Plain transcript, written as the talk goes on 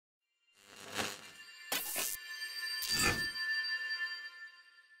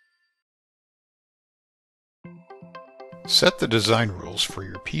Set the design rules for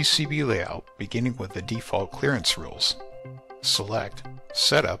your PCB layout beginning with the default clearance rules. Select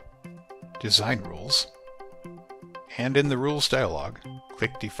Setup, Design Rules, and in the Rules dialog,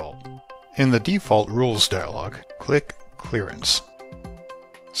 click Default. In the Default Rules dialog, click Clearance.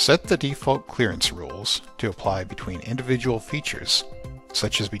 Set the default clearance rules to apply between individual features,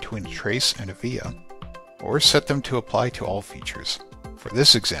 such as between a trace and a via, or set them to apply to all features. For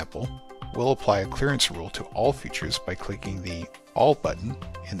this example, we'll apply a clearance rule to all features by clicking the All button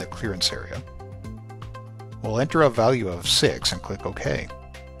in the clearance area. We'll enter a value of 6 and click OK.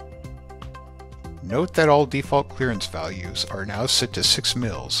 Note that all default clearance values are now set to 6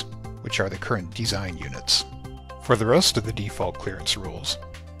 mils, which are the current design units. For the rest of the default clearance rules,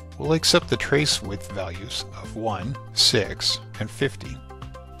 we'll accept the trace width values of 1, 6, and 50.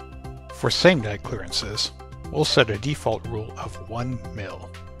 For same-net clearances, we'll set a default rule of 1 mil.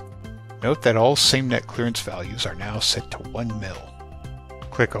 Note that all same-net clearance values are now set to 1 mil.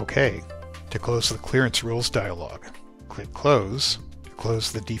 Click OK to close the Clearance Rules dialog. Click Close to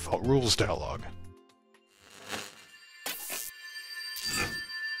close the Default Rules dialog.